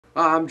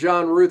I'm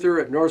John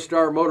Ruther at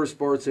Northstar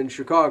Motorsports in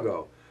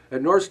Chicago.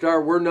 At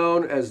Northstar, we're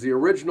known as the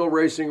original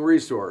racing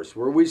resource,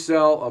 where we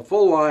sell a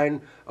full line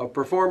of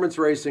performance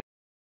racing.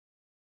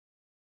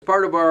 As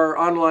part of our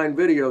online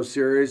video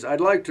series,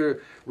 I'd like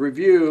to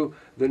review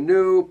the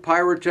new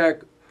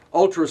Pyrotect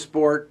Ultra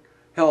Sport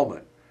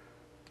helmet.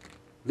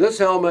 This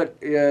helmet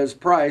is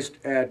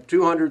priced at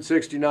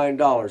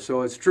 $269,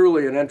 so it's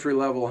truly an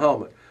entry-level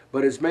helmet.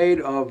 But it's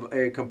made of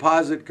a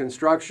composite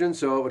construction,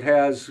 so it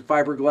has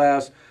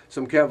fiberglass,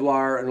 some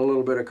Kevlar, and a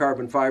little bit of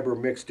carbon fiber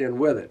mixed in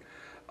with it.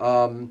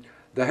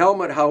 The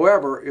helmet,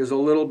 however, is a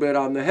little bit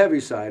on the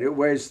heavy side. It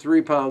weighs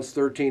 3 pounds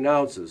 13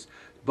 ounces.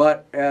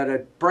 But at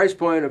a price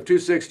point of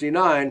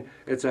 $269,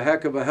 it's a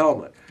heck of a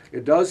helmet.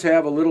 It does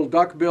have a little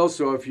duckbill,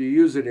 so if you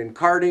use it in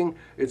karting,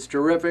 it's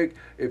terrific.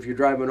 If you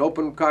drive an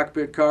open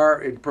cockpit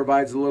car, it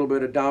provides a little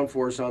bit of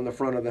downforce on the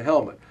front of the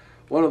helmet.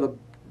 One of the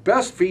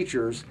best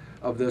features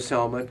of this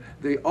helmet,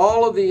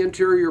 all of the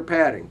interior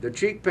padding, the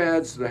cheek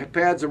pads, the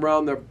pads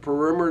around the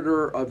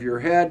perimeter of your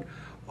head,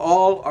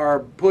 all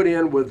are put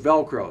in with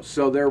Velcro.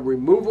 So they're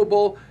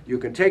removable. You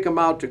can take them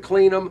out to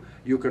clean them.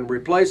 You can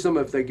replace them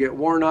if they get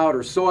worn out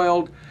or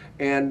soiled.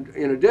 And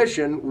in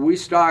addition, we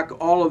stock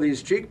all of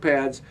these cheek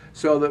pads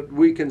so that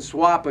we can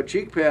swap a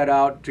cheek pad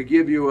out to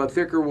give you a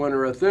thicker one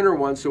or a thinner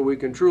one, so we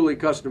can truly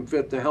custom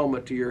fit the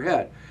helmet to your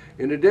head.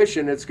 In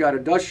addition, it's got a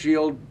dust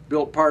shield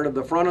built part of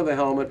the front of the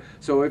helmet,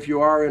 so if you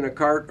are in a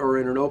kart or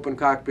in an open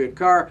cockpit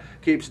car,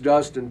 keeps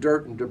dust and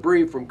dirt and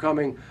debris from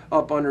coming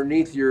up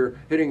underneath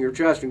hitting your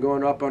chest and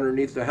going up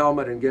underneath the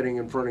helmet and getting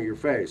in front of your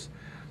face.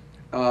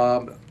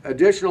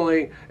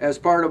 Additionally, as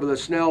part of the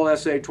Snell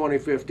SA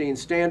 2015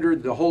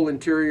 standard, the whole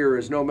interior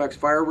is Nomex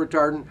fire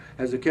retardant,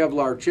 has a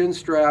Kevlar chin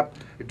strap.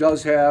 It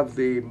does have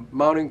the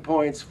mounting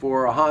points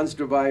for a Hans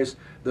device.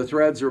 The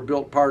threads are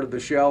built part of the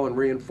shell and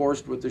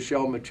reinforced with the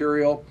shell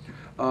material.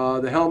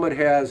 The helmet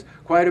has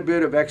quite a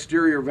bit of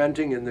exterior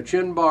venting in the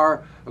chin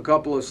bar, a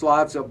couple of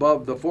slots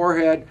above the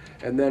forehead,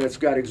 and then it's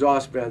got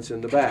exhaust vents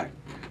in the back.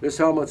 This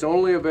helmet's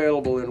only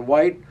available in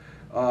white,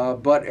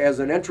 but as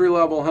an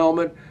entry-level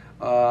helmet,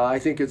 I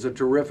think it's a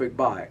terrific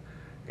buy.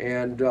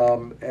 And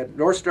at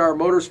Northstar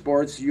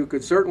Motorsports, you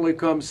could certainly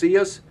come see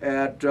us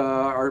at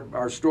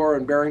our store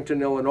in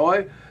Barrington,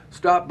 Illinois.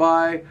 Stop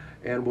by,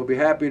 and we'll be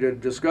happy to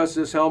discuss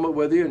this helmet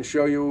with you and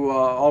show you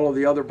all of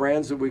the other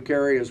brands that we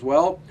carry as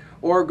well.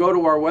 Or go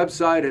to our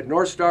website at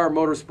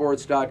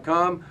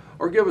northstarmotorsports.com,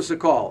 or give us a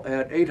call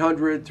at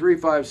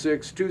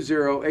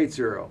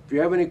 800-356-2080. If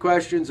you have any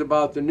questions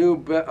about the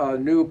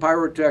new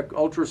Pyrotect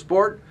Ultra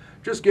Sport,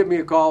 just give me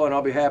a call and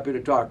I'll be happy to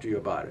talk to you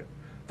about it.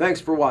 Thanks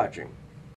for watching.